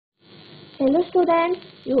Hello students,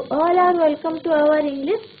 you all are welcome to our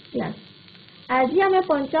English class. आज आम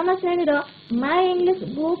पंचम श्रेणी my English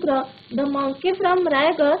book the monkey from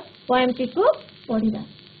Raigarh poem T को पढ़ा।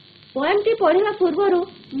 पोएम टी पढ़ा पूर्व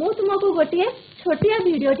मु तुमको गोटे छोटिया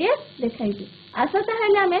वीडियो टे देखाइबी। आस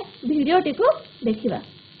ताहले आम वीडियो टी को देखिबा।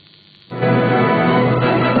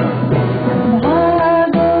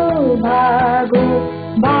 भागो भागो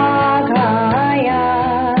बाघाया,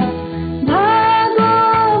 भागो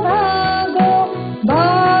भागो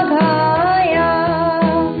बाघाया,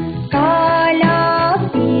 काला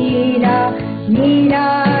पीला नीला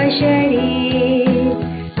शरीर,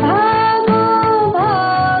 भागो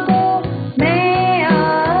भागो मैं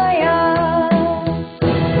आया।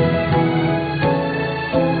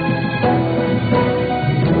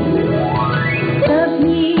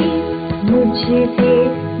 सभी मुझसे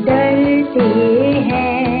डरते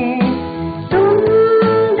हैं, तुम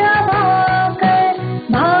दबाकर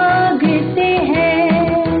भागते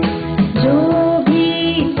हैं, जो भी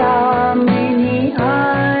सामने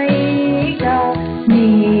आएगा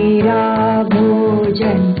मेरा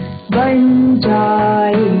भोजन बन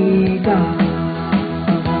जाएगा।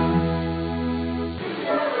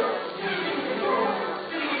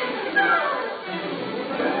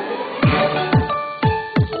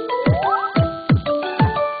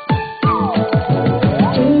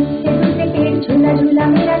 झूला झूला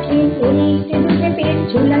मेरा खेल, एक से दूसरे पेड़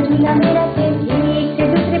झूला झूला मेरा खेल, एक से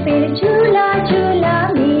दूसरे पेड़ झूला झूला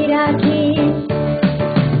मेरा खेल।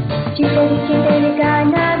 चिपक के डर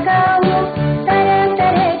गाना गाऊं, तरह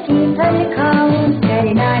तरह की फल खाऊं,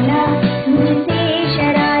 डरना ना मुझसे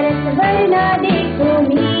शरारत, वरना देखो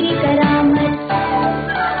मेरी करामत।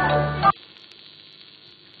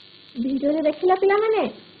 वीडियो रे देखिला पिला माने,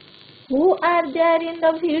 who are there in the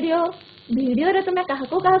video? Video रे तुमे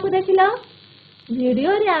काहाको काहाको देखिला?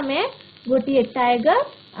 वीडियो रे आमे गोटिए टाइगर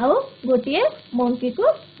आउ गोटिए मंकी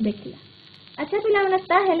को देखिला। अच्छा पिला माने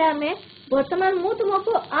ताहेले आमे वर्तमान मु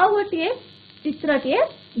तुमको आउ गोटिए चित्रटिए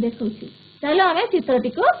देखौछि। चलो आमे चित्रटी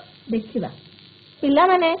को देखिबा। पिला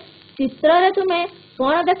माने चित्र रे तुमे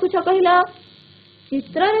कोन देखुछ कहिला?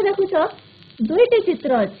 चित्र रे देखुछ दुईटी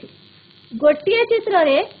चित्र अछि। गोटिए चित्र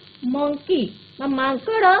रे मंकी बा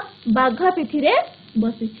मांकड़ बाघ पिठी रे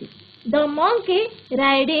बसिछि। The monkey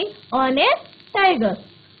riding on A tiger.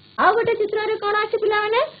 आउ गोटे चित्र रे कोन अछि पिला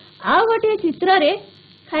माने? आउ गोटे चित्र रे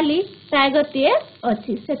खाली टाइगर टिए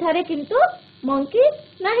अछि, सेठारे किंतु मंकी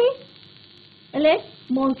नाही। एले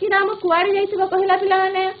मंकी राम कुआडे जाइथिबो कहिला पिला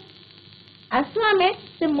माने? आसु आमे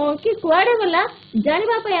से मंकी कुआडे गला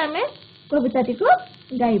जानिबा पय आमे कविताटी को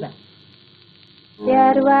गाइबा।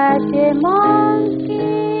 There was a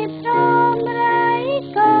monkey from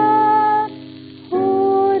Raigad who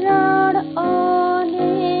rode on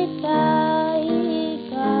a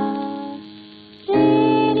tiger. He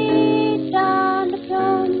returned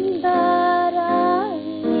from the ride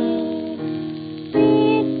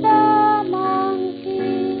with the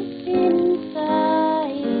monkey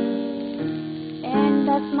inside, and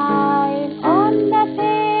a smile on the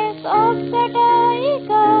face of the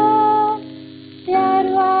tiger. There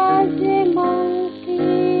was a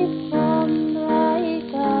monkey from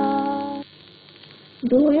Raigad.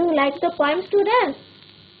 Do you like the poem, students?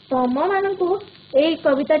 तम मानकु एई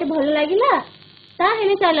कविताटी भल लागिला?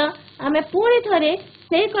 ताहेले चलो आमे पुणी थरे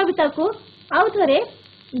सेई कविता को आउ थरे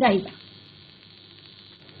गाइबा।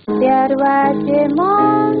 There was a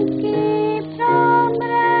monkey from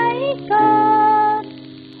Raigad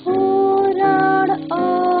who rode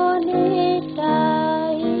on a tiger.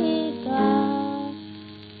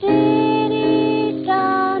 He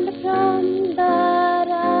returned from the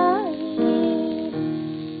ride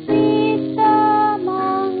with the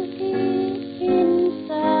monkey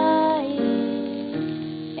inside,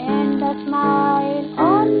 and a smile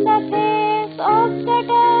on the face of the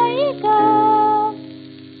tiger.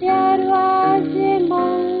 There was a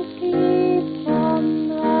monkey from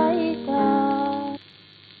Raigad.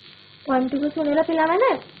 Poem T को सुनिला पिला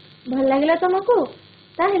माने भल लागिला तुमको?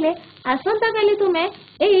 ताहेले आसंता काली तुमे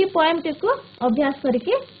एही poem T को अभ्यास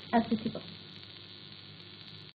करके आसीथिबो।